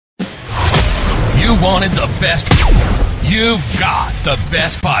You wanted the best. You've got the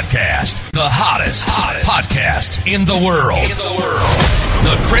best podcast. The hottest podcast in the world.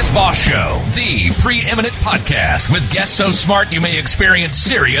 The Chris Voss Show. The preeminent podcast with guests so smart you may experience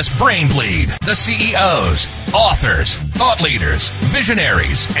serious brain bleed. The CEOs, authors, thought leaders,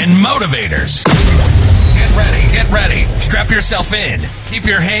 visionaries, and motivators. Get ready. Strap yourself in. Keep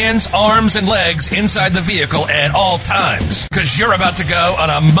your hands, arms, and legs inside the vehicle at all times, because you're about to go on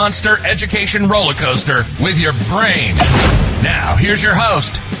a monster education roller coaster with your brain. Now, here's your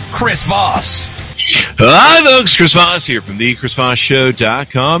host, Chris Voss. Hi, folks. Chris Voss here from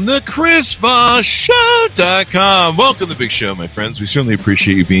thechrisvossshow.com, thechrisvossshow.com. Welcome to the big show, my friends. We certainly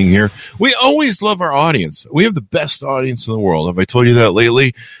appreciate you being here. We always love our audience. We have the best audience in the world. Have I told you that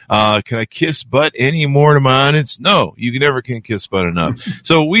lately? Can I kiss butt any more to my audience? No, you never can kiss butt enough.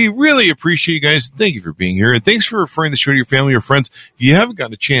 So we really appreciate you guys. Thank you for being here. And thanks for referring the show to your family or friends. If you haven't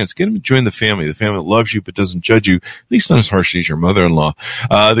gotten a chance, get them to join the family that loves you but doesn't judge you, at least not as harshly as your mother-in-law.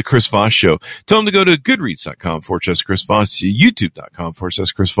 The Chris Voss Show. Tell them to go to goodreads.com/Chris Voss,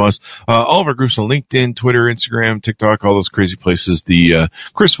 youtube.com/Chris Voss. All of our groups on LinkedIn, Twitter, Instagram, TikTok, all those crazy places the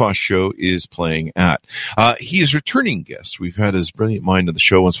Chris Voss Show is playing at. He is a returning guest. We've had his brilliant mind on the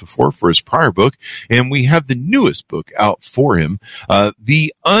show once before for his prior book, and we have the newest book out for him,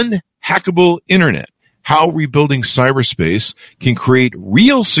 The Unhackable Internet. How rebuilding cyberspace can create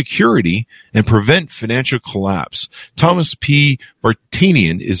real security and prevent financial collapse. Thomas P.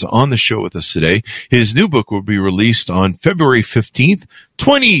 Vartanian is on the show with us today. His new book will be released on February 15th,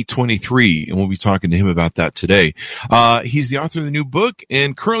 2023, and we'll be talking to him about that today. He's the author of the new book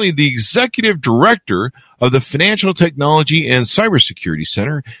and currently the executive director of the Financial Technology and Cybersecurity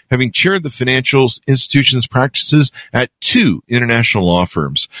Center, having chaired the financial institutions practices at 2 international law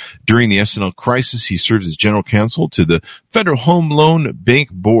firms. During the S&L crisis, he served as general counsel to the Federal Home Loan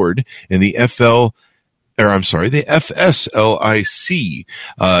Bank Board and the FSLIC.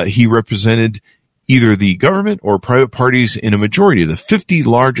 He represented either the government or private parties in a majority of the 50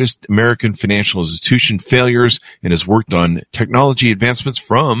 largest American financial institution failures and has worked on technology advancements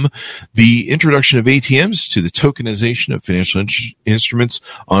from the introduction of ATMs to the tokenization of financial instruments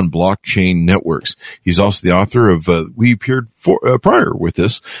on blockchain networks. He's also the author of, we appeared prior with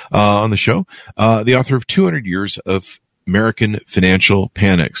this on the show, the author of 200 Years of American Financial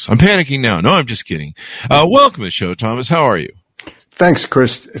Panics. I'm panicking now. No, I'm just kidding. Welcome to the show, Thomas. How are you? Thanks,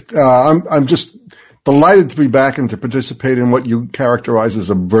 Chris. I'm just delighted to be back and to participate in what you characterize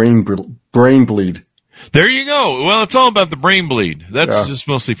as a brain bleed. There you go. Well, it's all about the brain bleed. That's just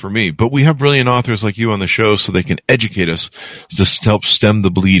mostly for me. But we have brilliant authors like you on the show so they can educate us to help stem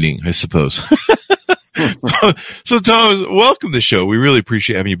the bleeding, I suppose. So, Thomas, welcome to the show. We really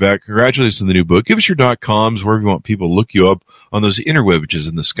appreciate having you back. Congratulations on the new book. Give us your .coms, wherever you want people to look you up on those interwebs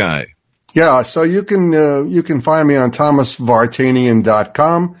in the sky. Yeah, so you can find me on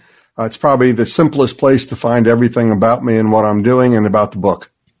thomasvartanian.com. It's probably the simplest place to find everything about me and what I'm doing and about the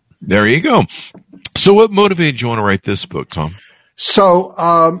book. There you go. So what motivated you want to write this book, Tom? So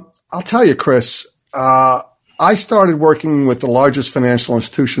I'll tell you, Chris, I started working with the largest financial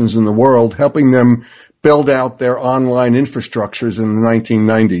institutions in the world, helping them build out their online infrastructures in the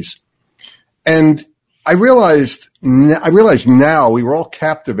 1990s. And I realized now we were all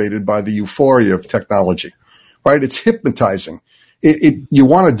captivated by the euphoria of technology, right? It's hypnotizing. You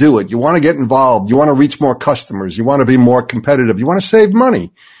want to do it. You want to get involved. You want to reach more customers. You want to be more competitive. You want to save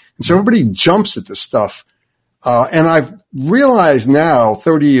money. And so everybody jumps at this stuff. And I've realized now,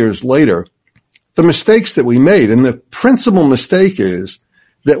 30 years later, the mistakes that we made. And the principal mistake is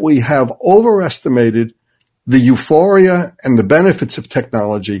that we have overestimated the euphoria and the benefits of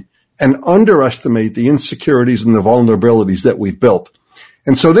technology and underestimate the insecurities and the vulnerabilities that we've built.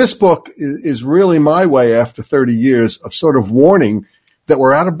 And so this book is really my way after 30 years of sort of warning that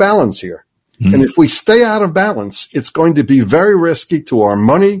we're out of balance here. Mm-hmm. And if we stay out of balance, it's going to be very risky to our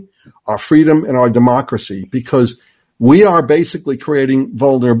money, our freedom, and our democracy, because we are basically creating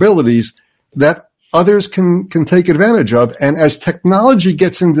vulnerabilities that others can take advantage of. And as technology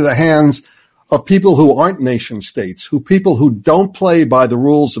gets into the hands of people who aren't nation states, people who don't play by the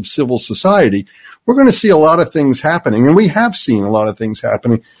rules of civil society, we're going to see a lot of things happening, and we have seen a lot of things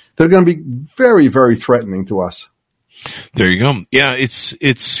happening that are going to be very, very threatening to us. There you go. Yeah, it's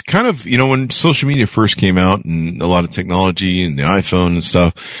kind of, when social media first came out and a lot of technology and the iPhone and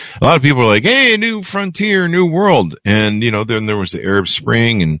stuff, a lot of people were like, hey, new frontier, new world. And, then there was the Arab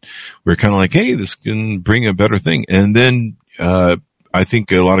Spring, and we were kind of like, hey, this can bring a better thing. And then, I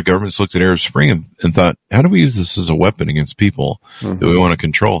think a lot of governments looked at Arab Spring and thought, how do we use this as a weapon against people that we want to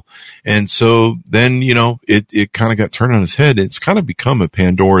control? And so then, it kind of got turned on its head. It's kind of become a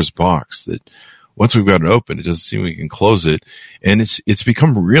Pandora's box that once we've got it open, it doesn't seem we can close it. And it's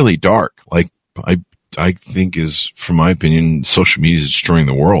become really dark. Like I think from my opinion, social media is destroying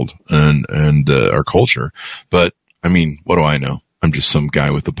the world and our culture. But I mean, what do I know? I'm just some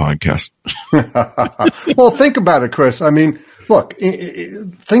guy with a podcast. Well, think about it, Chris. I mean, look,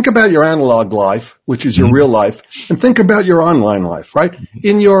 think about your analog life, which is your real life, and think about your online life, right?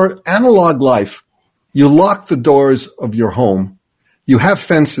 In your analog life, you lock the doors of your home. You have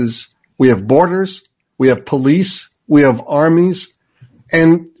fences. We have borders. We have police. We have armies.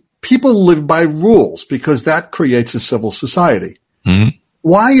 And people live by rules because that creates a civil society. Mm-hmm.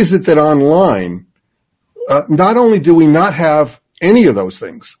 Why is it that online, not only do we not have any of those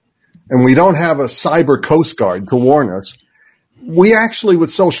things, and we don't have a cyber coast guard to warn us, we actually,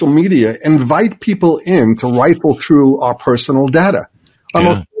 with social media, invite people in to rifle through our personal data, our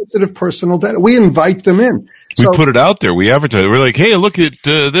most sensitive personal data. We invite them in. We put it out there. We advertise. We're like, hey, look at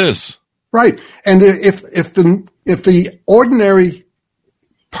this. Right. And if the ordinary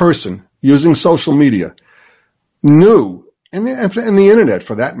person using social media knew, and the internet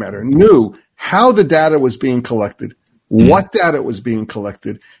for that matter, knew how the data was being collected, what data was being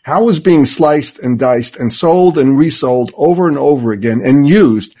collected, how it was being sliced and diced and sold and resold over and over again and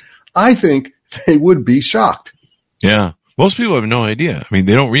used, I think they would be shocked. Yeah. Most people have no idea. I mean,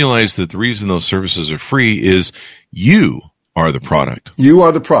 they don't realize that the reason those services are free is you are the product. You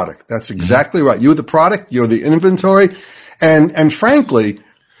are the product. That's exactly right. You're the product. You're the inventory. And frankly,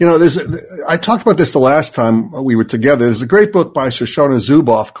 you know, I talked about this the last time we were together. There's a great book by Shoshana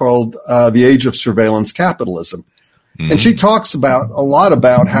Zuboff called The Age of Surveillance Capitalism. And she talks a lot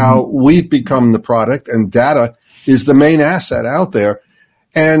about how we've become the product and data is the main asset out there.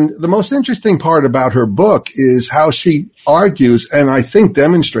 And the most interesting part about her book is how she argues and I think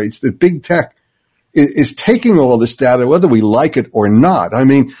demonstrates that big tech is taking all this data, whether we like it or not. I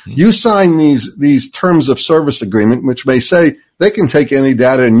mean, you sign these terms of service agreement, which may say they can take any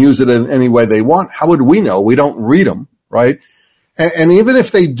data and use it in any way they want. How would we know? We don't read them, right? And even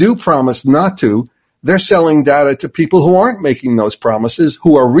if they do promise not to, they're selling data to people who aren't making those promises,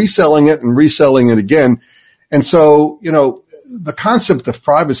 who are reselling it and reselling it again. And so, you know, the concept of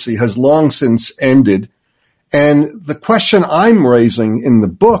privacy has long since ended. And the question I'm raising in the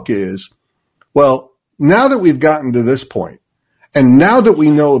book is, well, now that we've gotten to this point, and now that we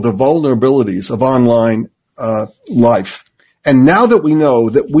know the vulnerabilities of online life, and now that we know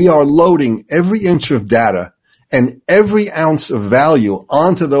that we are loading every inch of data and every ounce of value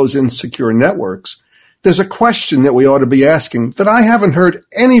onto those insecure networks, there's a question that we ought to be asking that I haven't heard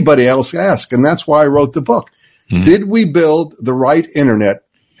anybody else ask, and that's why I wrote the book. Did we build the right internet,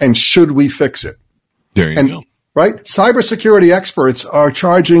 and should we fix it? There you go. Right? Cybersecurity experts are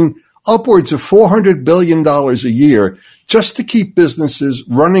charging upwards of $400 billion a year just to keep businesses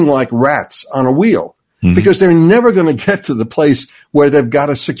running like rats on a wheel, because they're never going to get to the place where they've got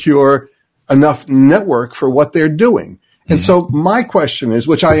a secure enough network for what they're doing. And so my question is,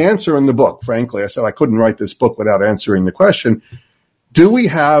 which I answer in the book, frankly, I said I couldn't write this book without answering the question, do we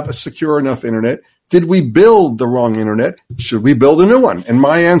have a secure enough internet? Did we build the wrong internet? Should we build a new one? And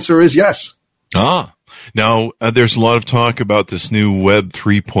my answer is yes. Now there's a lot of talk about this new Web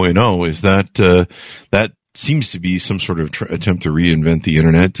 3.0. Is that seems to be some sort of attempt to reinvent the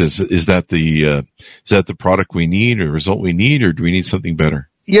internet? Is that the product we need or result we need, or do we need something better?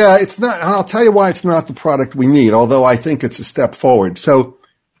 Yeah, it's not, and I'll tell you why it's not the product we need, although I think it's a step forward. So,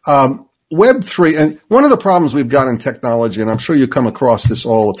 Web3, and one of the problems we've got in technology, and I'm sure you come across this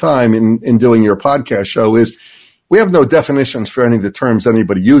all the time in doing your podcast show, is we have no definitions for any of the terms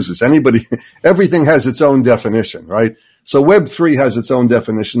anybody uses. Everything has its own definition, right? So Web3 has its own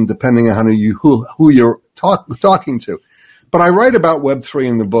definition depending on who you're talking to. But I write about Web3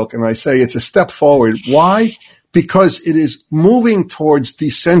 in the book, and I say it's a step forward. Why? Because it is moving towards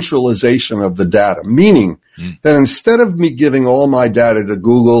decentralization of the data, meaning that instead of me giving all my data to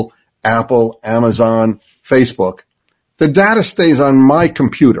Google, Apple, Amazon, Facebook, the data stays on my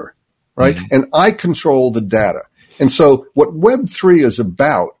computer, right? And I control the data. And so what Web3 is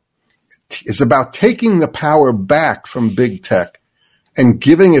about taking the power back from big tech and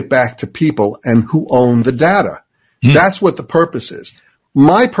giving it back to people and who own the data. That's what the purpose is.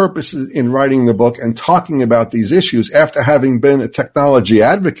 My purpose in writing the book and talking about these issues after having been a technology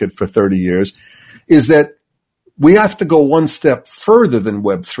advocate for 30 years is that we have to go one step further than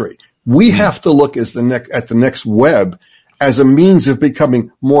Web3. We have to look at the next web as a means of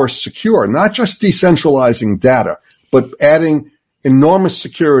becoming more secure, not just decentralizing data, but adding enormous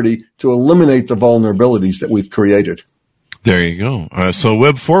security to eliminate the vulnerabilities that we've created. There you go. So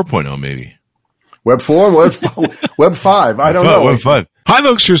Web 4.0 maybe. Web 4, Web 5. I don't know. Web 5. Hi,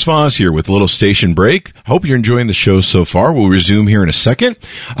 folks. Here's Voss here with a little station break. Hope you're enjoying the show so far. We'll resume here in a second.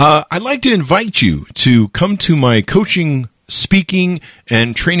 I'd like to invite you to come to my coaching, speaking,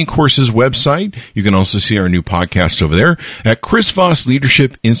 and training courses website. You can also see our new podcast over there at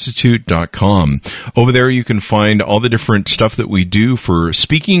chrisvossleadershipinstitute.com. Over there, you can find all the different stuff that we do for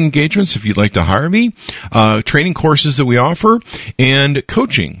speaking engagements if you'd like to hire me, training courses that we offer, and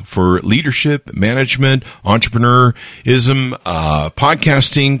coaching for leadership, management, entrepreneurism,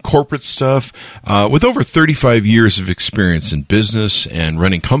 podcasting, corporate stuff. With over 35 years of experience in business and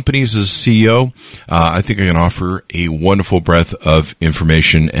running companies as CEO, I think I can offer a wonderful breadth of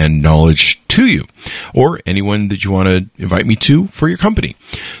information and knowledge to you, or anyone that you want to invite me to for your company.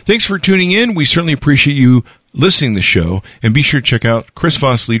 Thanks for tuning in. We certainly appreciate you listening to the show, and be sure to check out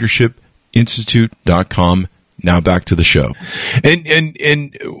chrisvossleadershipinstitute.com. Now back to the show.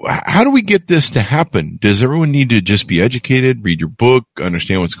 And how do we get this to happen? Does everyone need to just be educated, read your book,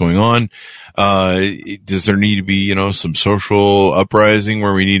 understand what's going on? Does there need to be, some social uprising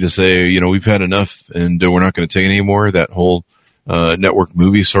where we need to say, we've had enough and we're not going to take it anymore? That whole network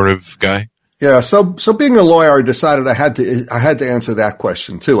movie sort of guy? Yeah. So being a lawyer, I decided I had to answer that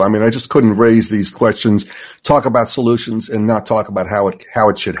question too. I mean, I just couldn't raise these questions, talk about solutions, and not talk about how it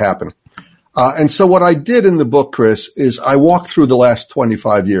should happen. And so what I did in the book, Chris, is I walked through the last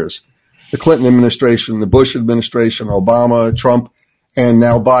 25 years, the Clinton administration, the Bush administration, Obama, Trump, and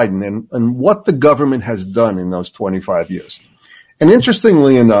now Biden, and what the government has done in those 25 years. And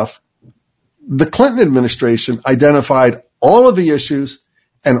interestingly enough, the Clinton administration identified all of the issues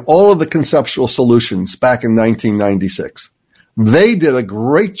and all of the conceptual solutions back in 1996. They did a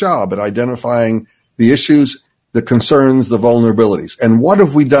great job at identifying the issues, the concerns, the vulnerabilities. And what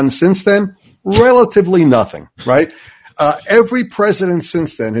have we done since then? Relatively nothing, right? Every president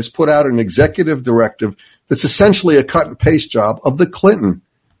since then has put out an executive directive that's essentially a cut and paste job of the Clinton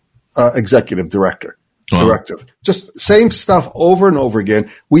executive directive. Just same stuff over and over again.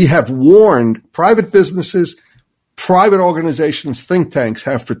 We have warned private businesses, private organizations, think tanks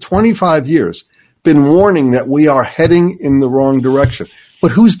have for 25 years been warning that we are heading in the wrong direction. But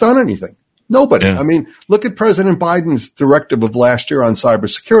who's done anything? Nobody. Yeah. I mean, look at President Biden's directive of last year on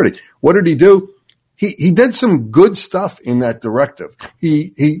cybersecurity. What did he do? He did some good stuff in that directive.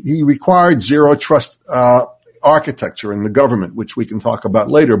 He required zero trust architecture in the government, which we can talk about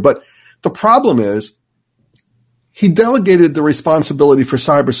later. But the problem is he delegated the responsibility for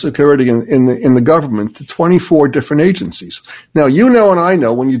cybersecurity in the government to 24 different agencies. Now, and I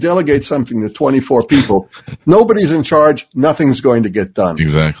know when you delegate something to 24 people, nobody's in charge, nothing's going to get done.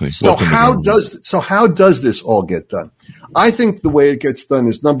 Exactly. So how does this all get done? I think the way it gets done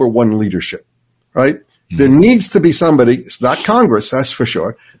is, number one, leadership, right? Mm-hmm. There needs to be somebody, it's not Congress, that's for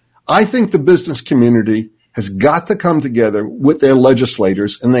sure. I think the business community has got to come together with their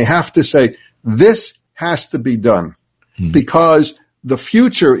legislators, and they have to say, this has to be done because the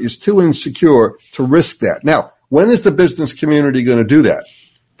future is too insecure to risk that. Now, when is the business community going to do that?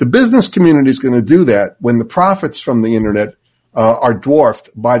 The business community is going to do that when the profits from the internet are dwarfed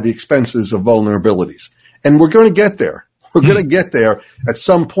by the expenses of vulnerabilities. And we're going to get there. We're going to get there at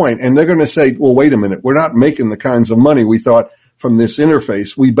some point, and they're going to say, well, wait a minute, we're not making the kinds of money we thought from this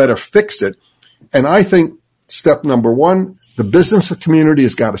interface. We better fix it. And I think step number one, the business community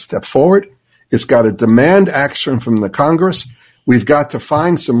has got to step forward. It's got to demand action from the Congress. We've got to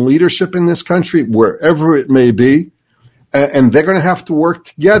find some leadership in this country, wherever it may be, and they're going to have to work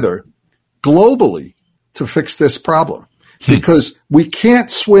together globally to fix this problem because we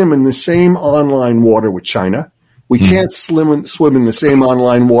can't swim in the same online water with China. We can't swim in the same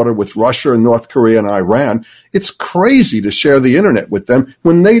online water with Russia and North Korea and Iran. It's crazy to share the internet with them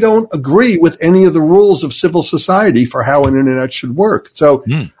when they don't agree with any of the rules of civil society for how an internet should work. So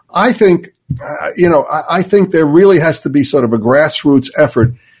I think, I think there really has to be sort of a grassroots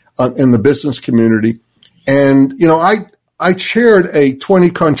effort in the business community. And, I chaired a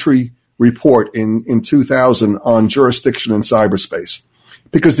 20-country report in 2000 on jurisdiction in cyberspace.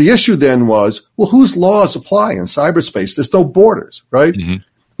 Because the issue then was, well, whose laws apply in cyberspace? There's no borders, right? Mm-hmm.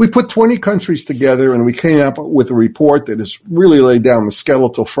 We put 20 countries together and we came up with a report that has really laid down the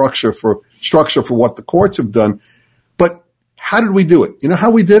skeletal structure for what the courts have done. But how did we do it? You know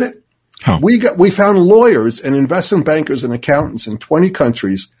how we did it? How? We found lawyers and investment bankers and accountants in 20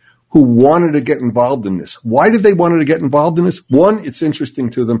 countries who wanted to get involved in this. Why did they want to get involved in this? One, it's interesting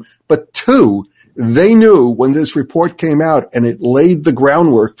to them. But two, they knew when this report came out and it laid the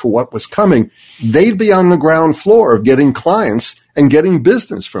groundwork for what was coming, they'd be on the ground floor of getting clients and getting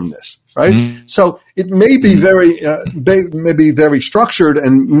business from this, right? Mm-hmm. So it may be very structured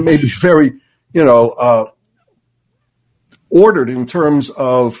and maybe very, ordered in terms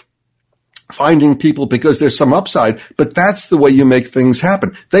of finding people because there's some upside, but that's the way you make things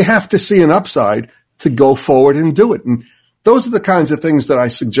happen. They have to see an upside to go forward and do it. And those are the kinds of things that I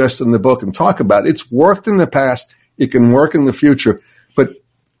suggest in the book and talk about. It's worked in the past. It can work in the future. But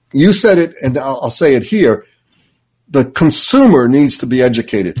you said it, and I'll say it here. The consumer needs to be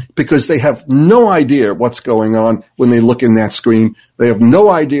educated because they have no idea what's going on when they look in that screen. They have no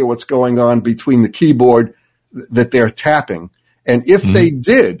idea what's going on between the keyboard that they're tapping. And if they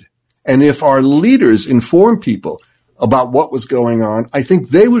did, and if our leaders inform people about what was going on, I think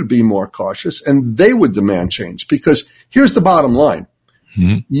they would be more cautious and they would demand change. Because here's the bottom line.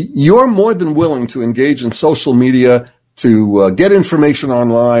 You're more than willing to engage in social media, to get information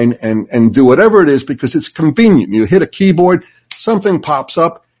online and do whatever it is because it's convenient. You hit a keyboard, something pops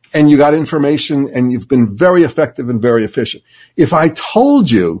up, and you got information, and you've been very effective and very efficient. If I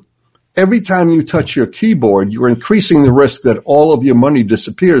told you every time you touch your keyboard, you're increasing the risk that all of your money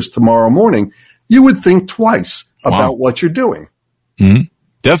disappears tomorrow morning, you would think twice about what you're doing.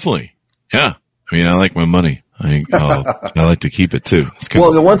 Definitely. Yeah. I mean, I like my money. I like to keep it too.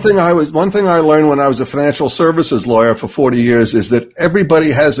 Well, the one thing I learned when I was a financial services lawyer for 40 years is that everybody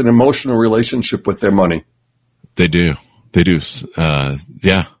has an emotional relationship with their money. They do.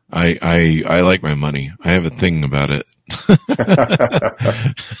 Yeah. I like my money. I have a thing about it.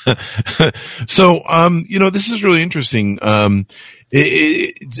 So, this is really interesting. Are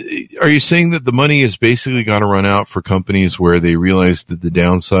you saying that the money has basically got to run out for companies where they realize that the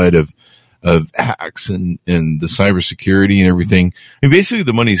downside of hacks and the cybersecurity and everything, I mean, basically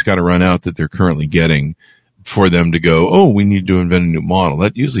the money's got to run out that they're currently getting for them to go, oh, we need to invent a new model.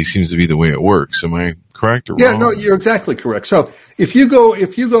 That usually seems to be the way it works. Am I correct or wrong? Yeah, no, you're exactly correct. So if you go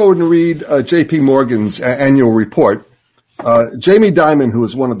and read J.P. Morgan's annual report, Jamie Dimon, who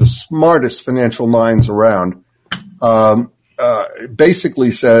is one of the smartest financial minds around,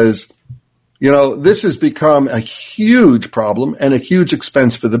 basically says, this has become a huge problem and a huge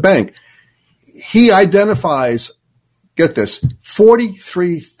expense for the bank. He identifies, get this,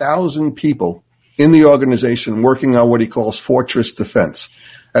 43,000 people in the organization working on what he calls fortress defense.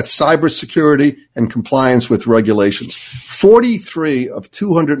 That's cybersecurity and compliance with regulations. 43 of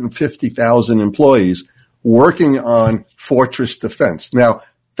 250,000 employees working on fortress defense. Now,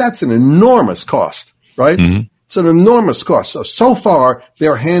 that's an enormous cost, right? It's an enormous cost. So far,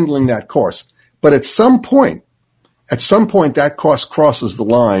 they're handling that cost. But at some point, that cost crosses the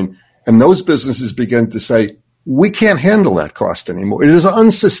line, and those businesses begin to say, we can't handle that cost anymore. It is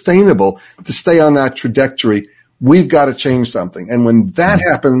unsustainable to stay on that trajectory. We've got to change something. And when that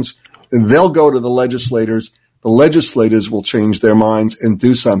happens, they'll go to the legislators. The legislators will change their minds and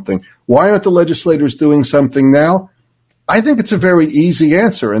do something. Why aren't the legislators doing something now? I think it's a very easy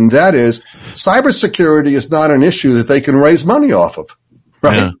answer, and that is cybersecurity is not an issue that they can raise money off of,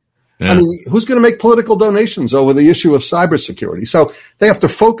 right? Yeah. I mean, who's going to make political donations over the issue of cybersecurity? So they have to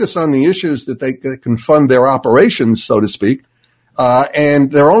focus on the issues that they can fund their operations, so to speak,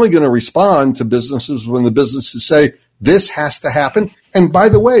 and they're only going to respond to businesses when the businesses say this has to happen. And by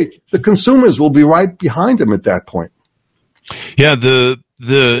the way, the consumers will be right behind them at that point. Yeah, the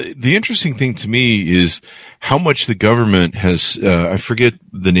interesting thing to me is how much the government has. I forget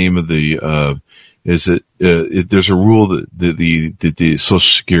the name of the. There's a rule that the Social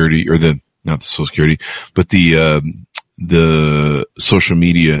Security or not the Social Security, but the social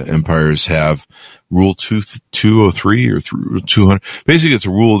media empires have Rule 203 or 200. Basically, it's a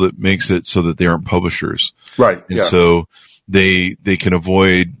rule that makes it so that they aren't publishers, right? And so they can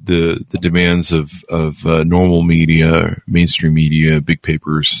avoid the demands of normal media, mainstream media, big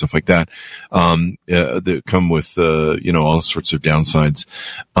papers, stuff like that, that come with all sorts of downsides.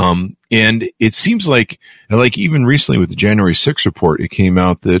 And it seems like even recently with the January 6th report, it came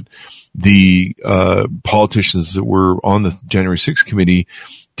out that the politicians that were on the January 6th committee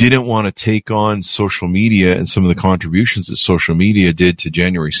didn't want to take on social media and some of the contributions that social media did to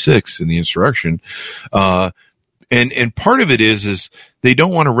January 6th in the insurrection. And part of it is they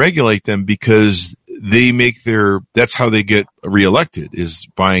don't want to regulate them because they that's how they get reelected, is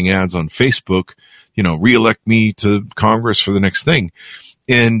buying ads on Facebook, reelect me to Congress for the next thing.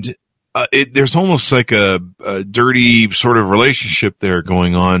 And there's almost like a dirty sort of relationship there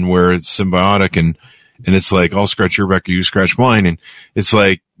going on where it's symbiotic and it's like, I'll scratch your back or you scratch mine. And it's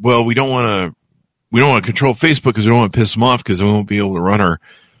like, well, we don't want to control Facebook because we don't want to piss them off because we won't be able to run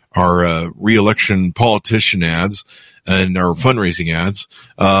our re-election politician ads and our fundraising ads.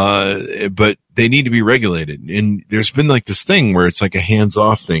 But they need to be regulated. And there's been like this thing where it's like a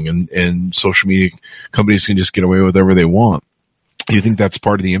hands-off thing and social media companies can just get away with whatever they want. You think that's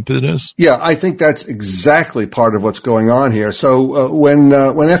part of the impetus? Yeah, I think that's exactly part of what's going on here. So when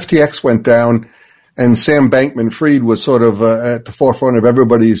FTX went down and Sam Bankman-Fried was sort of at the forefront of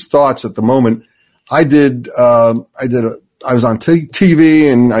everybody's thoughts at the moment, I was on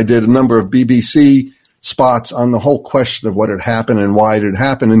TV and I did a number of BBC spots on the whole question of what had happened and why it had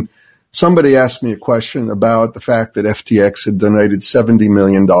happened. And somebody asked me a question about the fact that FTX had donated $70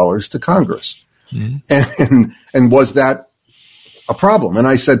 million to Congress. Mm-hmm. And was that a problem? And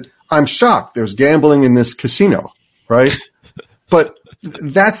I said, I'm shocked. There's gambling in this casino, right? But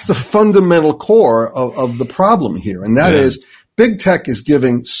that's the fundamental core of the problem here. And that is big tech is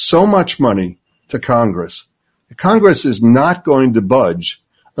giving so much money to Congress. Congress is not going to budge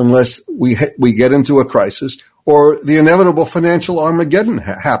unless we get into a crisis or the inevitable financial Armageddon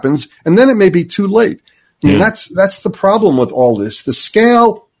happens, and then it may be too late. I mean, that's the problem with all this. The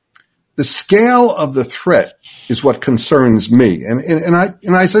scale of the threat is what concerns me. And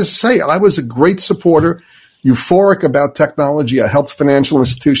as I say, I was a great supporter, euphoric about technology. I helped financial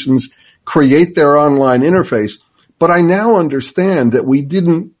institutions create their online interface, but I now understand that we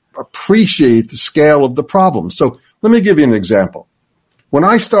didn't appreciate the scale of the problem. So let me give you an example. When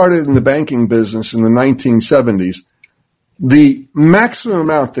I started in the banking business in the 1970s, the maximum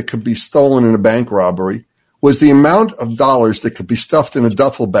amount that could be stolen in a bank robbery was the amount of dollars that could be stuffed in a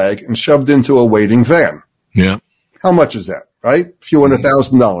duffel bag and shoved into a waiting van. Yeah. How much is that, right? A few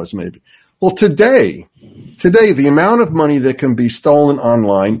 $100,000 maybe. Well, today, the amount of money that can be stolen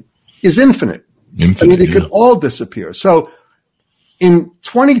online is infinite. I mean, it could all disappear. So in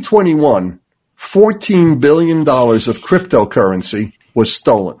 2021, $14 billion of cryptocurrency was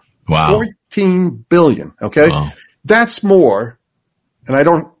stolen. Wow. $14 billion. Okay. Wow. That's more. And I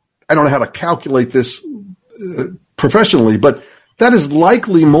don't know how to calculate this professionally, but that is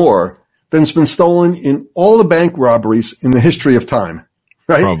likely more than's been stolen in all the bank robberies in the history of time.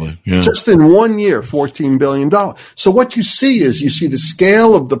 Right? Probably, yeah. Just in 1 year, $14 billion. So what you see the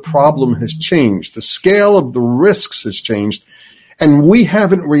scale of the problem has changed. The scale of the risks has changed, and we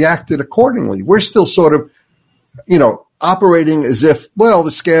haven't reacted accordingly. We're still sort of, operating as if, well,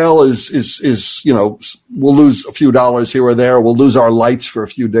 the scale is we'll lose a few dollars here or there. We'll lose our lights for a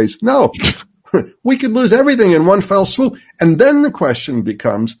few days. No, we could lose everything in one fell swoop. And then the question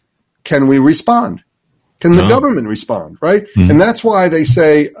becomes, can we respond? Can the government respond, right? Mm-hmm. And that's why they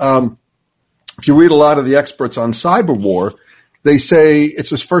say, if you read a lot of the experts on cyber war, they say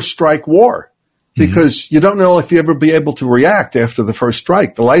it's a first strike war because you don't know if you ever be able to react after the first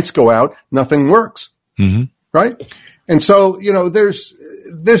strike. The lights go out, nothing works, right? And so,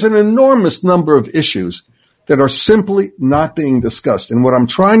 there's an enormous number of issues that are simply not being discussed. And what I'm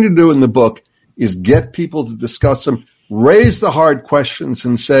trying to do in the book is get people to discuss them, raise the hard questions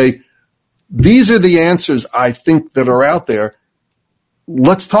and say, these are the answers I think that are out there.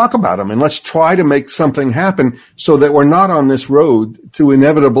 Let's talk about them and let's try to make something happen so that we're not on this road to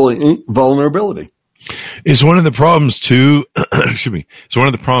inevitable vulnerability. It's one of the problems too. Excuse me. It's one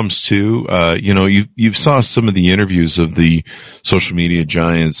of the problems too. You saw some of the interviews of the social media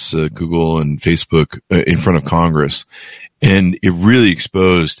giants, Google and Facebook, in front of Congress, and it really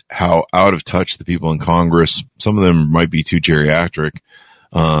exposed how out of touch the people in Congress. Some of them might be too geriatric.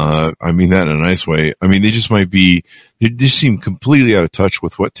 I mean that in a nice way. I mean, they just seem completely out of touch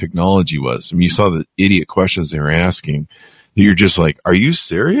with what technology was. I mean, you saw the idiot questions they were asking. You're just like, are you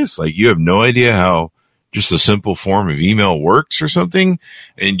serious? Like, you have no idea how just a simple form of email works or something,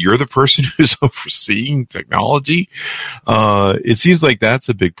 and you're the person who's overseeing technology? It seems like that's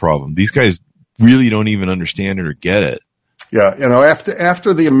a big problem. These guys really don't even understand it or get it. Yeah.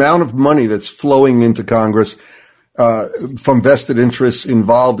 After the amount of money that's flowing into Congress, from vested interests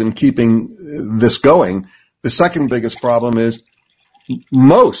involved in keeping this going, the second biggest problem is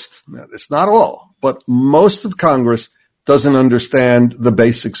it's not all, but most of Congress doesn't understand the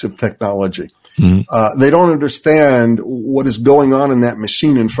basics of technology. Mm-hmm. They don't understand what is going on in that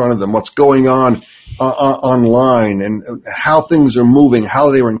machine in front of them, what's going on online, and how things are moving,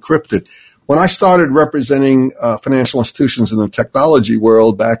 how they were encrypted. When I started representing financial institutions in the technology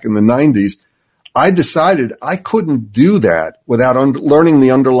world back in the 90s, I decided I couldn't do that without learning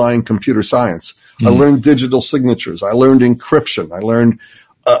the underlying computer science. Mm-hmm. I learned digital signatures. I learned encryption. I learned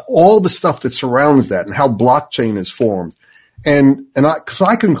all the stuff that surrounds that and how blockchain is formed. Because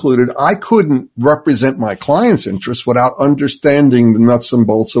I concluded I couldn't represent my clients' interests without understanding the nuts and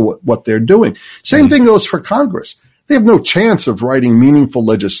bolts of what they're doing. Same thing goes for Congress. They have no chance of writing meaningful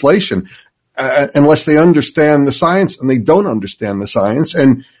legislation unless they understand the science, and they don't understand the science.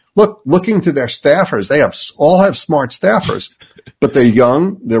 And looking to their staffers, they all have smart staffers, but they're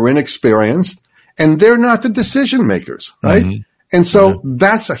young, they're inexperienced, and they're not the decision makers, right? Mm-hmm. And so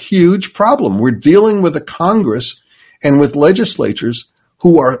that's a huge problem. We're dealing with a Congress and with legislatures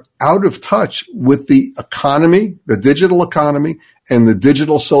who are out of touch with the economy, the digital economy, and the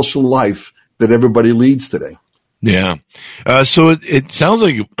digital social life that everybody leads today. Yeah. So it sounds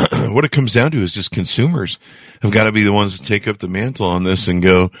like what it comes down to is just consumers have got to be the ones to take up the mantle on this and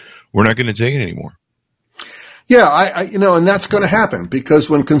go, we're not going to take it anymore. Yeah, and that's going to happen because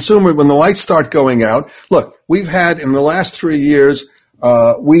when the lights start going out, look, we've had in the last 3 years,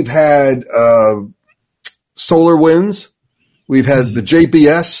 we've had solar winds, we've had the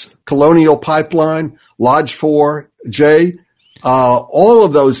JBS, Colonial Pipeline, Lodge 4J, all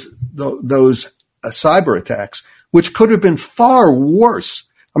of those cyber attacks, which could have been far worse.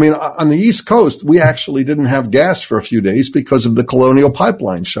 I mean, on the East Coast, we actually didn't have gas for a few days because of the Colonial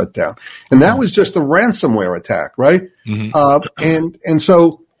Pipeline shutdown. And that was just a ransomware attack, right? Mm-hmm. And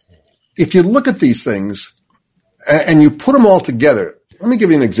so if you look at these things and you put them all together, let me give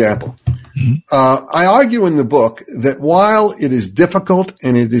you an example. Mm-hmm. I argue in the book that while it is difficult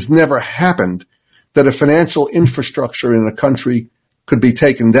and it has never happened that a financial infrastructure in a country could be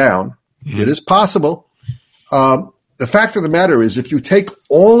taken down, it is possible. The fact of the matter is, if you take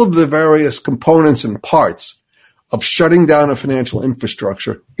all of the various components and parts of shutting down a financial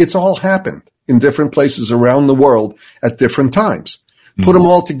infrastructure, it's all happened in different places around the world at different times. Put them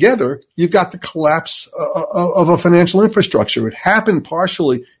all together, you've got the collapse of a financial infrastructure. It happened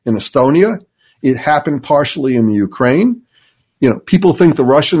partially in Estonia. It happened partially in the Ukraine. People think the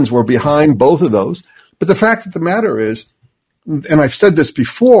Russians were behind both of those. But the fact of the matter is, and I've said this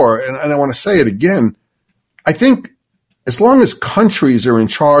before, and I want to say it again, I think as long as countries are in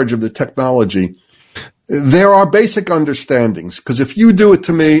charge of the technology, there are basic understandings. Because if you do it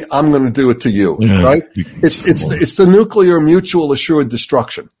to me, I'm going to do it to you, right? It's the nuclear mutual assured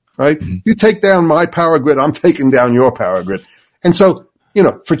destruction, right? Mm-hmm. You take down my power grid, I'm taking down your power grid. And so,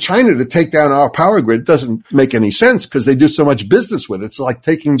 for China to take down our power grid doesn't make any sense because they do so much business with it. It's like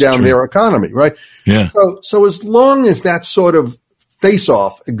taking down their economy, right? Yeah. So as long as that sort of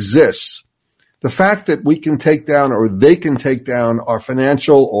face-off exists, the fact that we can take down or they can take down our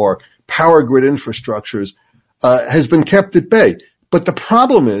financial or power grid infrastructures has been kept at bay. But the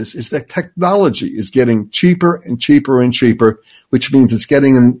problem is that technology is getting cheaper and cheaper and cheaper, which means it's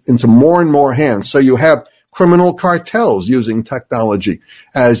getting into more and more hands. So you have criminal cartels using technology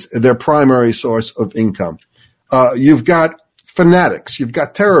as their primary source of income. You've got fanatics, you've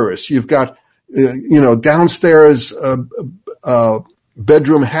got terrorists, you've got downstairs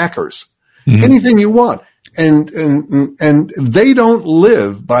bedroom hackers. Mm-hmm. Anything you want. And they don't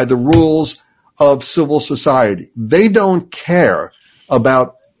live by the rules of civil society. They don't care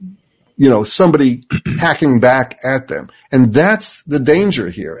about, somebody hacking back at them. And that's the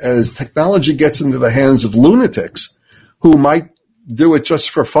danger here. As technology gets into the hands of lunatics who might do it just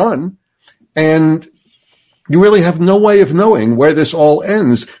for fun, and you really have no way of knowing where this all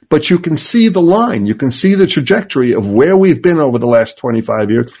ends, but you can see the line. You can see the trajectory of where we've been over the last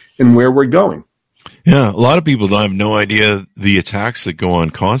 25 years and where we're going. Yeah, a lot of people have no idea the attacks that go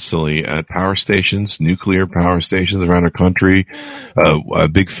on constantly at power stations, nuclear power stations around our country. A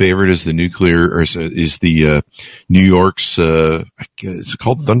big favorite is the New York's, is it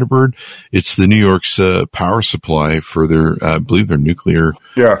called Thunderbird? It's the New York's power supply for their, I believe their nuclear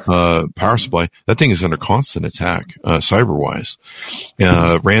power supply. That thing is under constant attack, cyber-wise.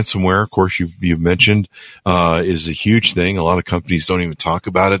 Ransomware, of course, you've mentioned, is a huge thing. A lot of companies don't even talk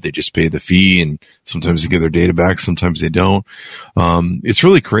about it. They just pay the fee and sometimes they get their data back, sometimes they don't. It's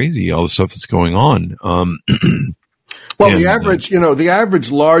really crazy, all the stuff that's going on. Well, the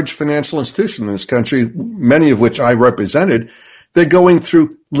average large financial institution in this country, many of which I represented, they're going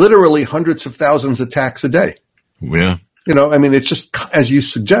through literally hundreds of thousands of attacks a day. Yeah. It's just, as you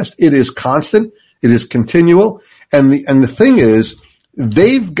suggest, it is constant, it is continual. And the thing is,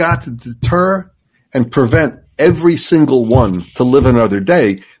 they've got to deter and prevent every single one to live another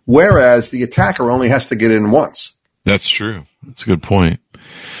day, whereas the attacker only has to get in once. That's true. That's a good point.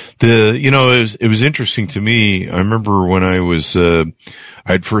 It was interesting to me. I remember when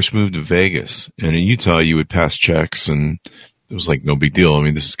I'd first moved to Vegas, and in Utah you would pass checks and it was like no big deal. I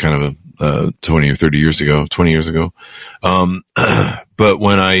mean, this is kind of 20 years ago. But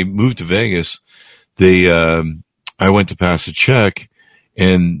when I moved to Vegas, I went to pass a check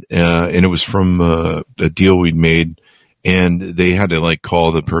and it was from a deal we'd made, And they had to like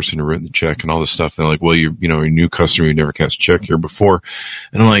call the person who wrote the check and all this stuff. They're like, well, you're a new customer. You never cashed a check here before.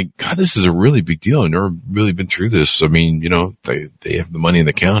 And I'm like, God, this is a really big deal. I've never really been through this. I mean, they have the money in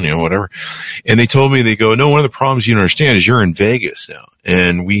the account, whatever. And they told me, they go, no, one of the problems you don't understand is you're in Vegas now.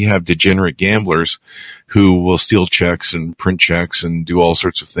 And we have degenerate gamblers who will steal checks and print checks and do all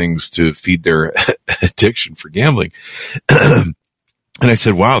sorts of things to feed their addiction for gambling. And I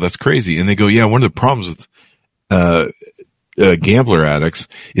said, wow, that's crazy. And they go, yeah, one of the problems with, gambler addicts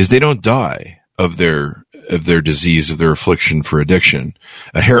is they don't die of their disease, of their affliction for addiction.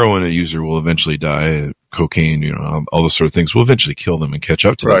 A heroin user will eventually die. Cocaine, all those sort of things will eventually kill them and catch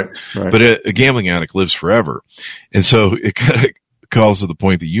up to them. Right. But a gambling addict lives forever. And so it kind of calls to the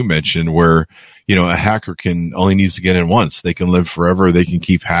point that you mentioned where, a hacker only needs to get in once. They can live forever. They can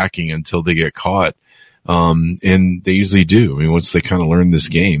keep hacking until they get caught. And they usually do. I mean, once they kind of learn this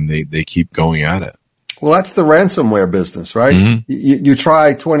game, they keep going at it. Well, that's the ransomware business, right? Mm-hmm. You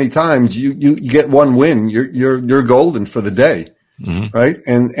try 20 times, you get one win, you're golden for the day, mm-hmm. right?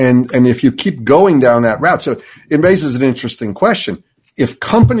 And if you keep going down that route, so it raises an interesting question. If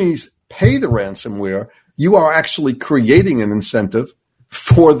companies pay the ransomware, you are actually creating an incentive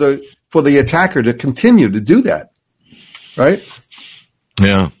for the attacker to continue to do that, right?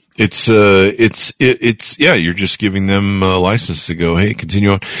 Yeah. It's you're just giving them a license to go, hey,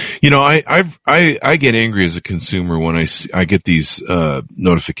 continue on. I get angry as a consumer when I get these,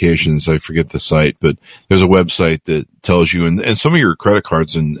 notifications. I forget the site, but there's a website that tells you, and some of your credit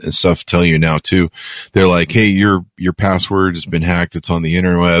cards and stuff tell you now too. They're like, hey, your password has been hacked. It's on the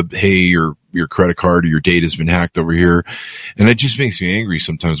interweb. Hey, your credit card or your data has been hacked over here. And it just makes me angry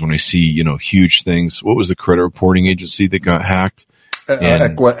sometimes when I see, huge things. What was the credit reporting agency that got hacked?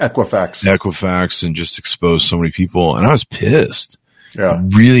 Equifax, and just exposed so many people. And I was pissed. Yeah.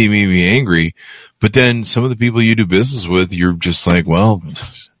 It really made me angry. But then some of the people you do business with, you're just like, well,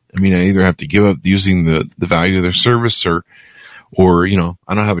 I mean, I either have to give up using the value of their service or, I don't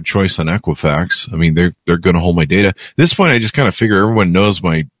have a choice on Equifax. I mean, they're going to hold my data. At this point, I just kind of figure everyone knows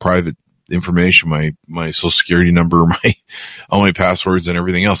my private information, my social security number, all my passwords and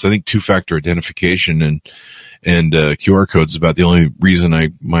everything else. I think two-factor identification and QR codes is about the only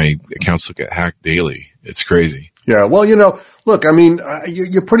reason my accounts get hacked daily. It's crazy. Yeah. Well, look, I mean,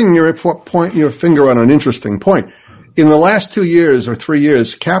 you're putting your finger on an interesting point. In the last 2 years or 3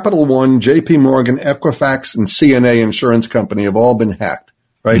 years, Capital One, JP Morgan, Equifax, and CNA Insurance Company have all been hacked,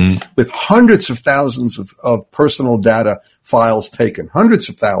 right? Mm-hmm. With hundreds of thousands of personal data files taken, hundreds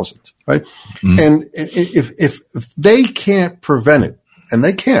of thousands, right? Mm-hmm. And if they can't prevent it, and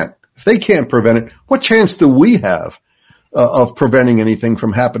they can't, if they can't prevent it, what chance do we have of preventing anything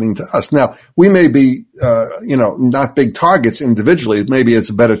from happening to us? Now, we may be, not big targets individually. Maybe it's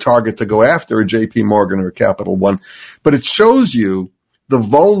a better target to go after a JP Morgan or a Capital One, but it shows you the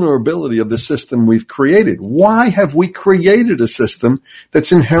vulnerability of the system we've created. Why have we created a system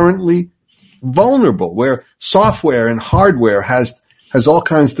that's inherently vulnerable, where software and hardware has all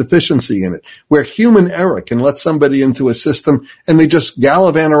kinds of deficiency in it, where human error can let somebody into a system and they just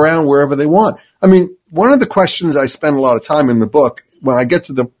gallivant around wherever they want? I mean, one of the questions I spend a lot of time in the book, when I get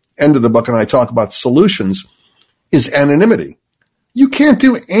to the end of the book and I talk about solutions, is anonymity. You can't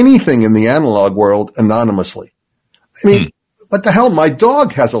do anything in the analog world anonymously. I mean, what the hell? My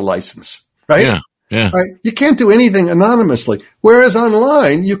dog has a license, right? Yeah. Yeah. Right? You can't do anything anonymously. Whereas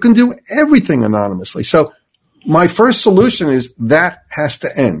online, you can do everything anonymously. So my first solution is that has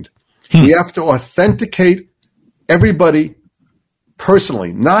to end. We have to authenticate everybody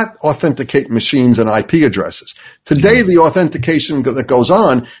personally, not authenticate machines and IP addresses. Today, the authentication that goes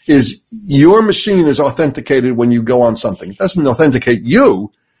on is your machine is authenticated when you go on something. It doesn't authenticate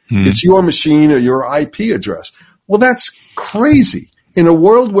you. It's your machine or your IP address. Well, that's crazy. In a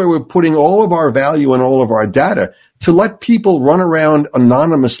world where we're putting all of our value and all of our data, to let people run around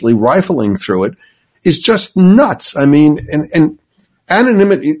anonymously rifling through it is just nuts. I mean, and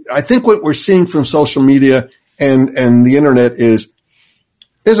anonymity, I think what we're seeing from social media and the internet is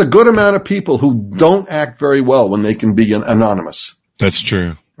there's a good amount of people who don't act very well when they can be anonymous. That's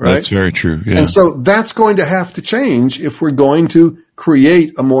true. Right? That's very true. Yeah. And so that's going to have to change if we're going to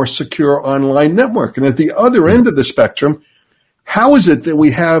create a more secure online network. And at the other end of the spectrum, how is it that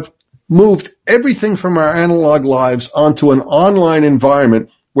we have moved everything from our analog lives onto an online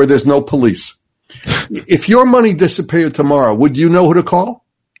environment where there's no police? If your money disappeared tomorrow, would you know who to call?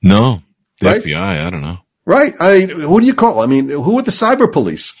 No. The right? FBI, I don't know. Right. I mean, who do you call? I mean, who are the cyber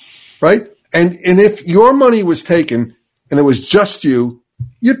police? Right. And if your money was taken and it was just you,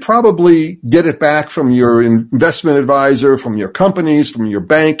 you'd probably get it back from your investment advisor, from your companies, from your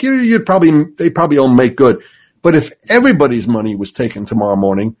bank. They probably all make good. But if everybody's money was taken tomorrow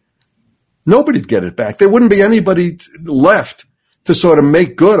morning, nobody'd get it back. There wouldn't be anybody left to sort of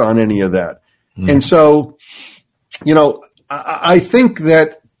make good on any of that. And so, I think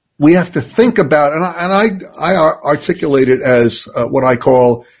that we have to think about, and I articulate it as what I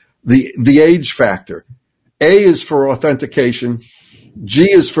call the age factor. A is for authentication,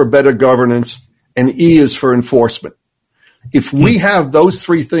 G is for better governance, and E is for enforcement. If we have those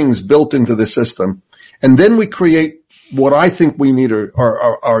three things built into the system, and then we create what I think we need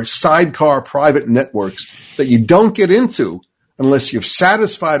are sidecar private networks that you don't get into unless you've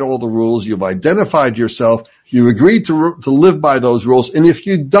satisfied all the rules, you've identified yourself, you've agreed to live by those rules. And if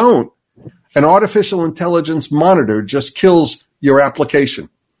you don't, an artificial intelligence monitor just kills your application.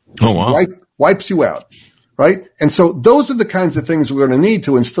 Oh, wow. Wipes you out, right? And so those are the kinds of things we're going to need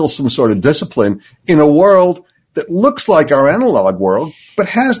to instill some sort of discipline in a world that looks like our analog world, but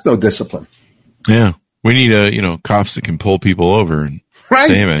has no discipline. Yeah. We need, cops that can pull people over and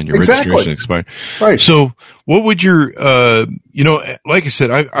say, hey, man, your registration expired. Right. So what would your, like I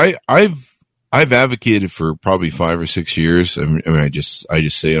said, I've advocated for probably 5 or 6 years. I mean, I just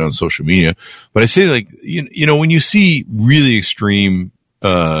say it on social media, but I say like, when you see really extreme,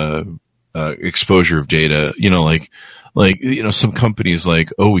 exposure of data, some companies like,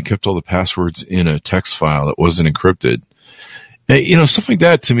 oh, we kept all the passwords in a text file that wasn't encrypted. Stuff like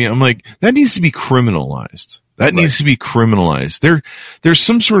that to me, I'm like, that needs to be criminalized. That needs to be criminalized. There's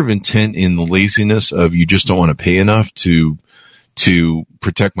some sort of intent in the laziness of you just don't want to pay enough to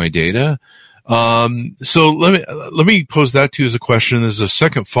protect my data. So let me pose that to you as a question. There's a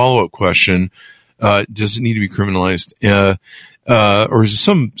second follow-up question. Does it need to be criminalized? Or is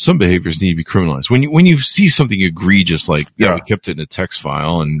it some behaviors need to be criminalized? When you see something egregious, like, we kept it in a text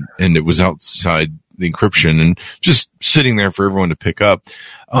file and it was outside the encryption and just sitting there for everyone to pick up.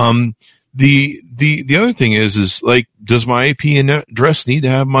 The other thing is like, does my IP address need to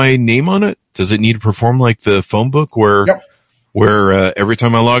have my name on it? Does it need to perform like the phone book where every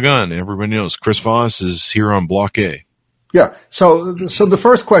time I log on, everybody knows Chris Voss is here on block A? Yeah. So the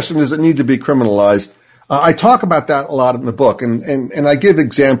first question, does it need to be criminalized? I talk about that a lot in the book, and I give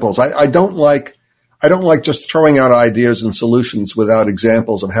examples. I don't like just throwing out ideas and solutions without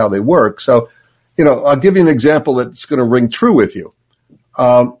examples of how they work. So, I'll give you an example that's going to ring true with you.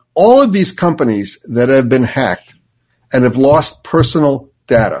 All of these companies that have been hacked and have lost personal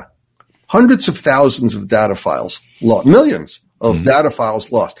data, hundreds of thousands of data files lost, millions of data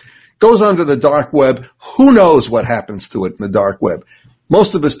files lost, goes onto the dark web. Who knows what happens to it in the dark web?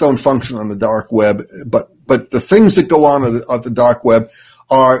 Most of us don't function on the dark web, but the things that go on the dark web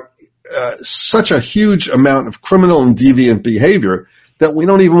are such a huge amount of criminal and deviant behavior that we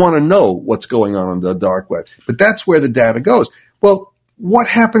don't even want to know what's going on the dark web. But that's where the data goes. Well, what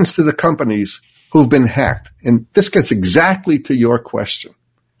happens to the companies who've been hacked? And this gets exactly to your question.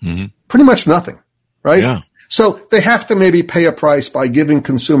 Mm-hmm. Pretty much nothing, right? Yeah. So they have to maybe pay a price by giving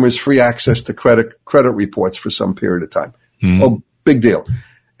consumers free access to credit reports for some period of time. Mm-hmm. Oh, big deal.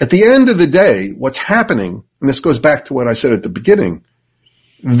 At the end of the day, what's happening, and this goes back to what I said at the beginning,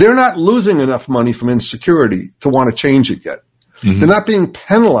 they're not losing enough money from insecurity to want to change it yet. Mm-hmm. They're not being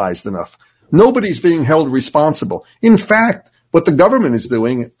penalized enough. Nobody's being held responsible. In fact, what the government is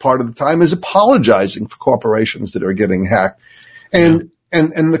doing part of the time is apologizing for corporations that are getting hacked. And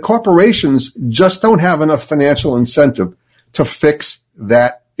the corporations just don't have enough financial incentive to fix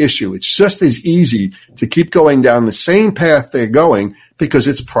that issue. It's just as easy to keep going down the same path they're going because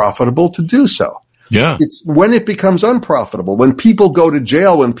it's profitable to do so. Yeah. It's when it becomes unprofitable, when people go to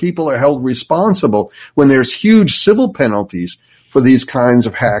jail, when people are held responsible, when there's huge civil penalties for these kinds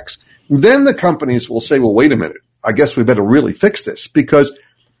of hacks, then the companies will say, well, wait a minute, I guess we better really fix this, because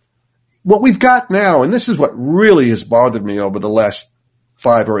what we've got now, and this is what really has bothered me over the last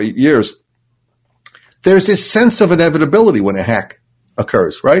 5 or 8 years, there's this sense of inevitability when a hack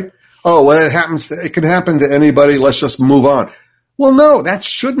occurs, right? Oh, well, it can happen to anybody. Let's just move on. Well, no, that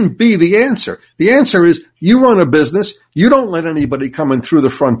shouldn't be the answer. The answer is you run a business. You don't let anybody come in through the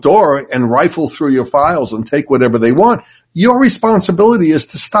front door and rifle through your files and take whatever they want. Your responsibility is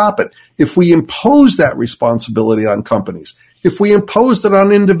to stop it. If we impose that responsibility on companies, if we imposed it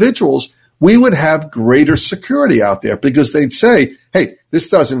on individuals, we would have greater security out there because they'd say, hey, this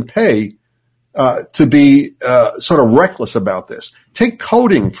doesn't pay to be sort of reckless about this. Take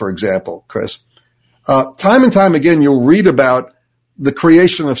coding, for example, Chris. Time and time again, you'll read about the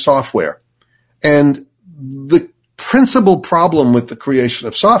creation of software. And the principal problem with the creation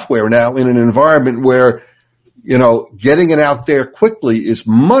of software now in an environment where, getting it out there quickly is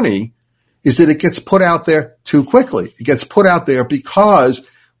money, is that it gets put out there too quickly. It gets put out there because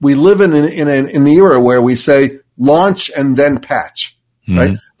we live in an era where we say launch and then patch,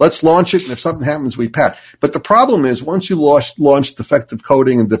 right? Let's launch it, and if something happens, we patch. But the problem is once you launch defective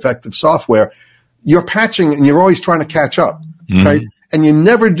coding and defective software, you're patching and you're always trying to catch up, right? And you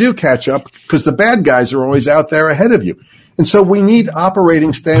never do catch up because the bad guys are always out there ahead of you. And so we need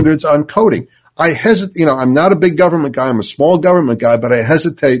operating standards on coding. I hesitate, I'm not a big government guy. I'm a small government guy, but I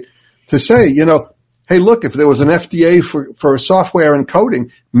hesitate to say, hey, look, if there was an FDA for software and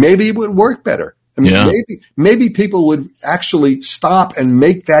coding, maybe it would work better. I mean, maybe people would actually stop and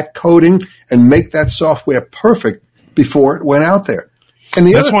make that coding and make that software perfect before it went out there. And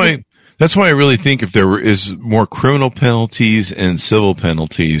that's why I really think if there is more criminal penalties and civil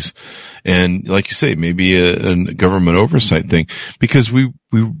penalties, and like you say, maybe a government oversight thing, because we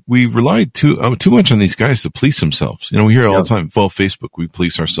rely too much on these guys to police themselves. We hear all the time, well, Facebook, we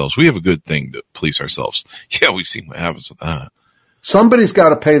police ourselves. We have a good thing to police ourselves. Yeah, we've seen what happens with that. Somebody's got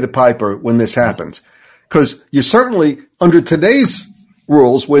to pay the piper when this happens, because you certainly, under today's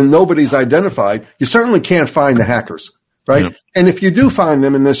rules, when nobody's identified, you certainly can't find the hackers, right? Yep. And if you do find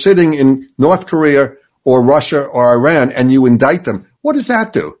them and they're sitting in North Korea or Russia or Iran and you indict them, what does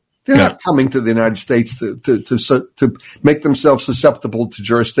that do? They're not coming to the United States to make themselves susceptible to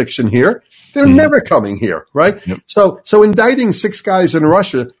jurisdiction here. They're never coming here, right? Yep. So indicting 6 guys in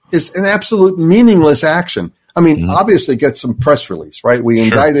Russia is an absolute meaningless action. I mean, obviously get some press release, right? We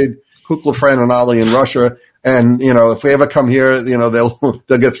indicted Kukla, Fran, and Ali in Russia. And, if we ever come here, they'll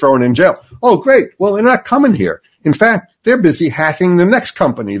get thrown in jail. Oh, great. Well, they're not coming here. In fact, they're busy hacking the next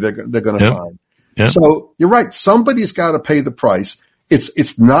company they're going to find. Yep. So you're right. Somebody's got to pay the price.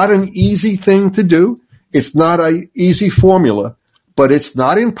 It's not an easy thing to do. It's not an easy formula, but it's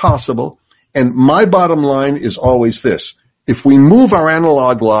not impossible. And my bottom line is always this. If we move our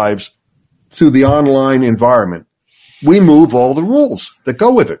analog lives to the online environment, we move all the rules that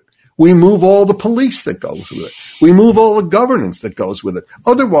go with it. We move all the police that goes with it. We move all the governance that goes with it.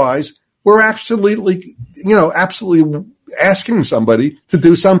 Otherwise, we're absolutely asking somebody to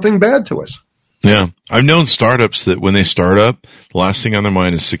do something bad to us. Yeah. I've known startups that when they start up, the last thing on their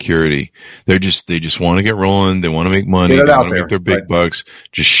mind is security. They just want to get rolling. They want to make money. They want to make their big bucks.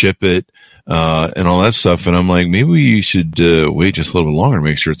 Just ship it. And all that stuff. And I'm like, maybe you should wait just a little bit longer to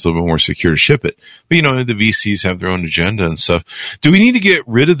make sure it's a little bit more secure to ship it. But, the VCs have their own agenda and stuff. Do we need to get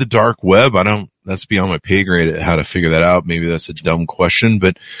rid of the dark web? That's beyond my pay grade how to figure that out. Maybe that's a dumb question.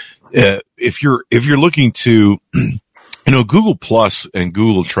 But if you're looking to, Google Plus and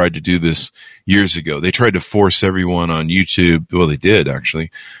Google tried to do this years ago. They tried to force everyone on YouTube. Well, they did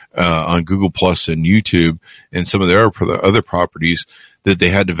actually, on Google Plus and YouTube and some of their other properties, that they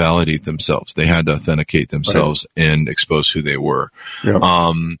had to validate themselves. They had to authenticate themselves and expose who they were. Yep.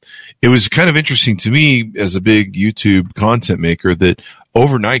 It was kind of interesting to me as a big YouTube content maker that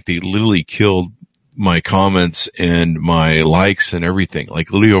overnight they literally killed my comments and my likes and everything. Like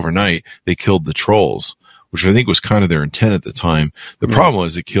literally overnight they killed the trolls, which I think was kind of their intent at the time. The problem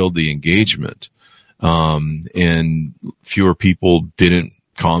was it killed the engagement. And fewer people didn't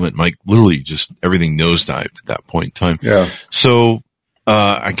comment. Like literally just everything nosedived at that point in time. Yeah. So,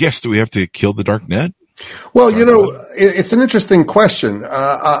 I guess, do we have to kill the dark net? Well, it's an interesting question.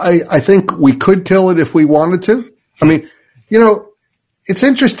 I think we could kill it if we wanted to. I mean, it's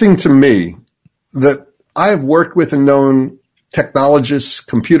interesting to me that I've worked with and known technologists,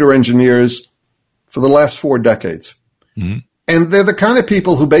 computer engineers for the last 4 decades. Mm-hmm. And they're the kind of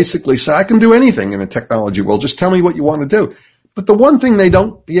people who basically say, I can do anything in the technology world. Just tell me what you want to do. But the one thing they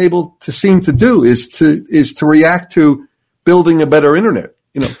don't be able to seem to do is to react to building a better internet,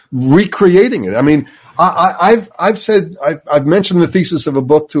 recreating it. I mean, I've mentioned the thesis of a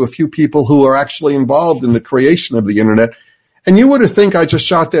book to a few people who are actually involved in the creation of the internet. And you would have think I just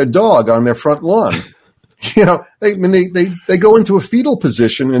shot their dog on their front lawn. They go into a fetal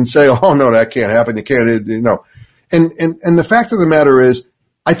position and say, oh no, that can't happen. You can't, And the fact of the matter is,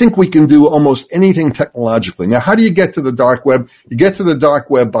 I think we can do almost anything technologically. Now, how do you get to the dark web? You get to the dark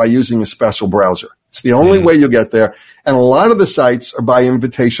web by using a special browser. It's the only way you get there. And a lot of the sites are by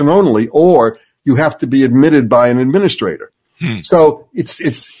invitation only, or you have to be admitted by an administrator. So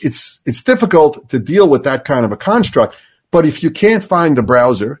it's difficult to deal with that kind of a construct. But if you can't find the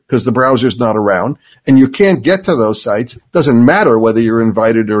browser because the browser's not around and you can't get to those sites, doesn't matter whether you're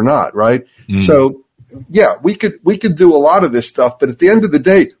invited or not, right? So yeah, we could do a lot of this stuff, but at the end of the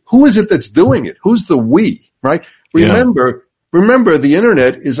day, who is it that's doing it? Who's the we, right? Remember, the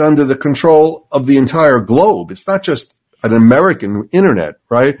internet is under the control of the entire globe. It's not just an American internet,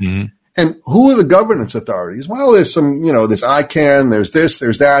 right? Mm-hmm. And who are the governance authorities? Well, there's some, there's ICANN, there's this,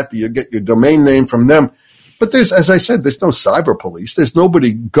 there's that. You get your domain name from them. But as I said, there's no cyber police. There's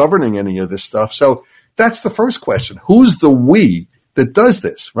nobody governing any of this stuff. So that's the first question. Who's the we that does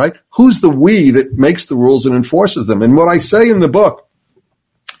this, right? Who's the we that makes the rules and enforces them? And what I say in the book,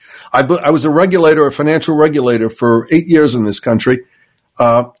 I was a financial regulator for 8 years in this country.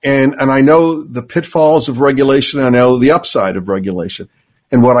 And I know the pitfalls of regulation. I know the upside of regulation.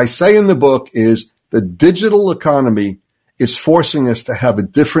 And what I say in the book is the digital economy is forcing us to have a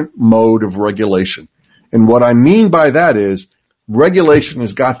different mode of regulation. And what I mean by that is regulation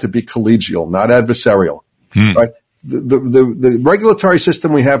has got to be collegial, not adversarial, right? The regulatory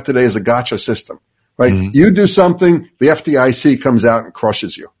system we have today is a gotcha system, right? You do something, the FDIC comes out and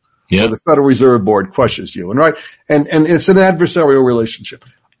crushes you. Yeah. Or the Federal Reserve Board crushes you. And it's an adversarial relationship.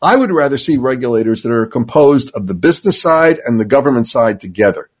 I would rather see regulators that are composed of the business side and the government side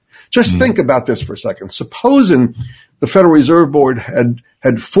together. Just think about this for a second. Supposing the Federal Reserve Board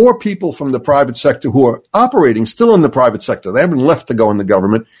had 4 people from the private sector who are operating still in the private sector. They haven't left to go in the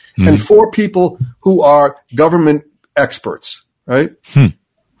government. And 4 people who are government experts, right?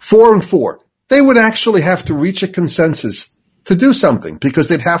 4 and 4. They would actually have to reach a consensus to do something because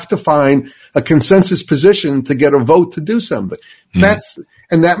they'd have to find a consensus position to get a vote to do something.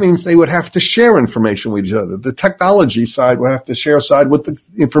 And that means they would have to share information with each other. The technology side would have to share with the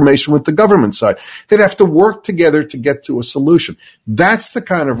information with the government side. They'd have to work together to get to a solution. That's the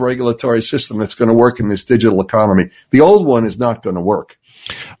kind of regulatory system that's going to work in this digital economy. The old one is not going to work.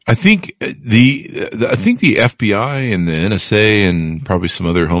 I think the FBI and the NSA and probably some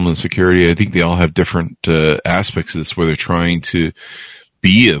other Homeland Security, I think they all have different aspects of this where they're trying to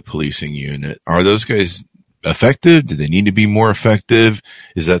be a policing unit. Are those guys effective? Do they need to be more effective?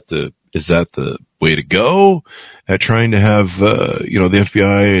 Is that the way to go at trying to have the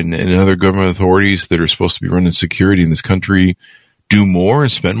FBI and other government authorities that are supposed to be running security in this country do more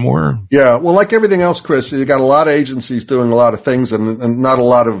and spend more? Yeah, well, like everything else, Chris, you got a lot of agencies doing a lot of things and not a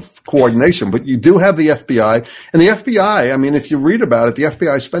lot of coordination. But you do have the FBI, and the FBI. I mean, if you read about it, the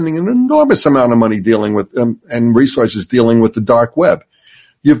FBI is spending an enormous amount of money dealing with and resources dealing with the dark web.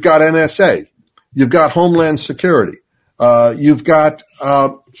 You've got NSA, you've got Homeland Security, you've got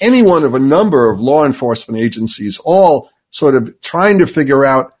any one of a number of law enforcement agencies, all sort of trying to figure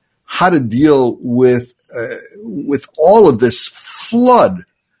out how to deal with all of this flood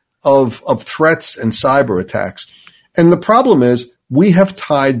of threats and cyber attacks. And the problem is we have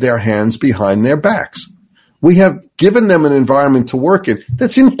tied their hands behind their backs. We have given them an environment to work in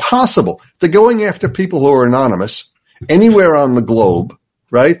that's impossible. They're going after people who are anonymous anywhere on the globe,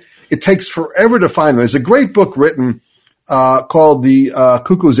 right? It takes forever to find them. There's a great book written called The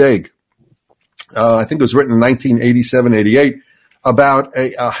Cuckoo's Egg. I think it was written in 1987, 88, about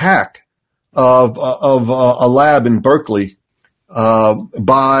a hack of a lab in Berkeley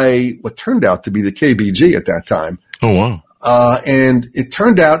by what turned out to be the KBG at that time. Oh, wow. And it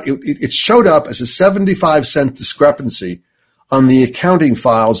turned out it showed up as a 75-cent discrepancy on the accounting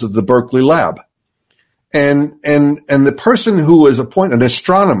files of the Berkeley lab. And the person who was appointed, an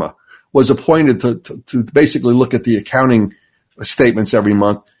astronomer, was appointed to basically look at the accounting statements every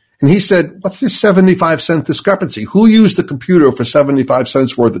month. And he said, what's this 75-cent discrepancy? Who used the computer for 75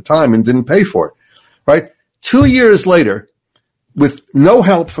 cents worth of time and didn't pay for it, right? 2 years later, with no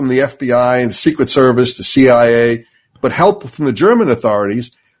help from the FBI and the Secret Service, the CIA, but help from the German authorities,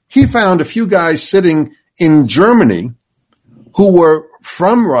 he found a few guys sitting in Germany who were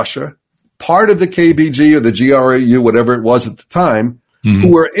from Russia, part of the KBG or the GRU, whatever it was at the time,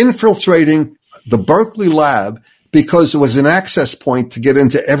 who were infiltrating the Berkeley lab because it was an access point to get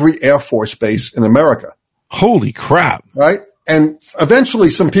into every Air Force base in America. Holy crap. Right? And eventually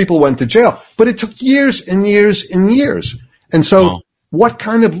some people went to jail, but it took years and years and years. And so what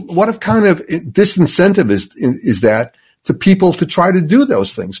kind of disincentive is that to people to try to do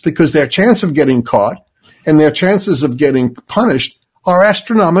those things? Because their chance of getting caught and their chances of getting punished are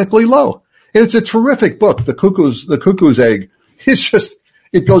astronomically low. And it's a terrific book, The Cuckoo's Egg. It's just,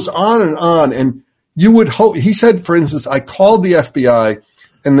 it goes on. And you would hope, he said, for instance, I called the FBI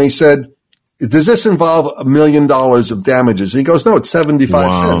and they said, does this involve $1 million of damages? And he goes, no, it's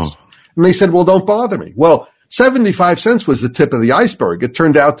 75 cents. And they said, well, don't bother me. Well, 75 cents was the tip of the iceberg. It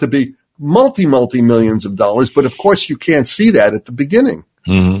turned out to be multi-millions of dollars. But of course, you can't see that at the beginning.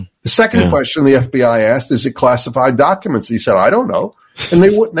 The second question the FBI asked, is it classified documents? He said, I don't know. And they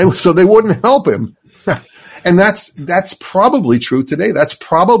wouldn't help him. And that's probably true today. That's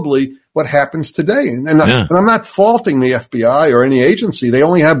probably what happens today. And I'm not faulting the FBI or any agency. They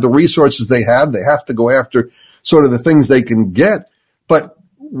only have the resources they have. They have to go after sort of the things they can get. But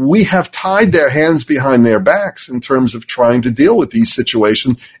we have tied their hands behind their backs in terms of trying to deal with these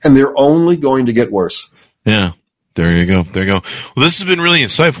situations, and they're only going to get worse. Yeah. There you go. There you go. Well, this has been really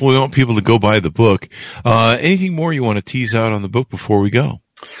insightful. We want people to go buy the book. Anything more you want to tease out on the book before we go?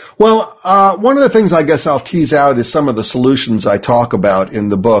 Well, one of the things I guess I'll tease out is some of the solutions I talk about in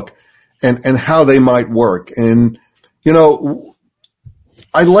the book and how they might work. And, you know,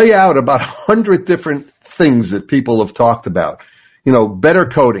 I lay out about 100 different things that people have talked about. You know, better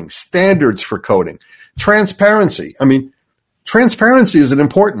coding, standards for coding, transparency. I mean, transparency is an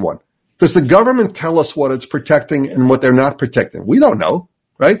important one. Does the government tell us what it's protecting and what they're not protecting? We don't know,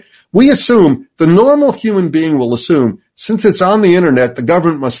 right? We assume, the normal human being will assume, since it's on the internet, the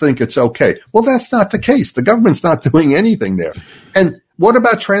government must think it's okay. Well, that's not the case. The government's not doing anything there. And what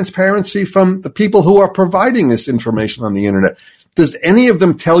about transparency from the people who are providing this information on the internet? Does any of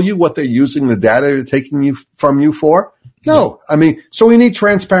them tell you what they're using the data they're taking from you for? No. I mean, so we need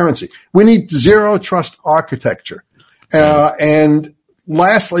transparency. We need zero trust architecture. And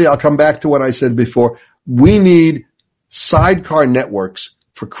lastly, I'll come back to what I said before. We need sidecar networks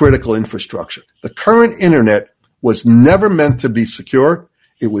for critical infrastructure. The current internet was never meant to be secure.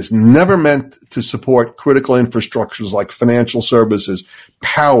 It was never meant to support critical infrastructures like financial services,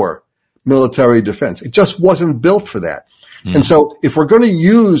 power, military defense. It just wasn't built for that. And so if we're going to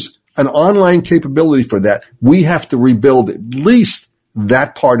use an online capability for that, we have to rebuild at least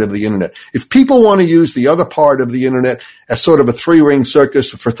that part of the internet. If people want to use the other part of the internet as sort of a three-ring circus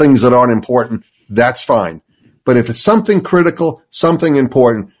for things that aren't important, that's fine. But if it's something critical, something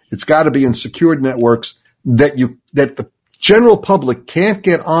important, it's got to be in secured networks that the general public can't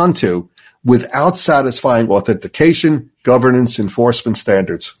get onto without satisfying authentication, governance, enforcement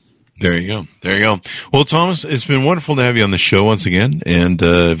standards. There you go. There you go. Well, Thomas, it's been wonderful to have you on the show once again, and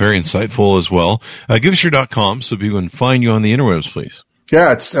very insightful as well. Give us your .com so people can find you on the interwebs, please.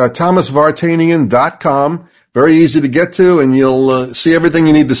 Yeah, it's thomasvartanian.com. Very easy to get to, and you'll see everything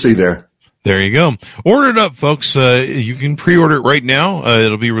you need to see there. There you go. Order it up, folks. You can pre-order it right now.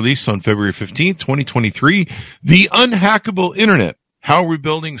 It'll be released on February 15th, 2023. The Unhackable Internet, how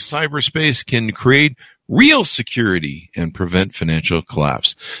rebuilding cyberspace can create real security and prevent financial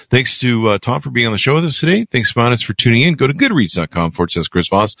collapse. Thanks to Tom for being on the show with us today. Thanks, Monis, for tuning in. Go to goodreads.com/Chris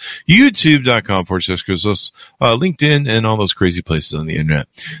Voss, youtube.com/Chris Voss, LinkedIn, and all those crazy places on the internet.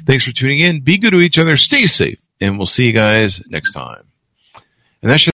 Thanks for tuning in. Be good to each other. Stay safe. And we'll see you guys next time. And that's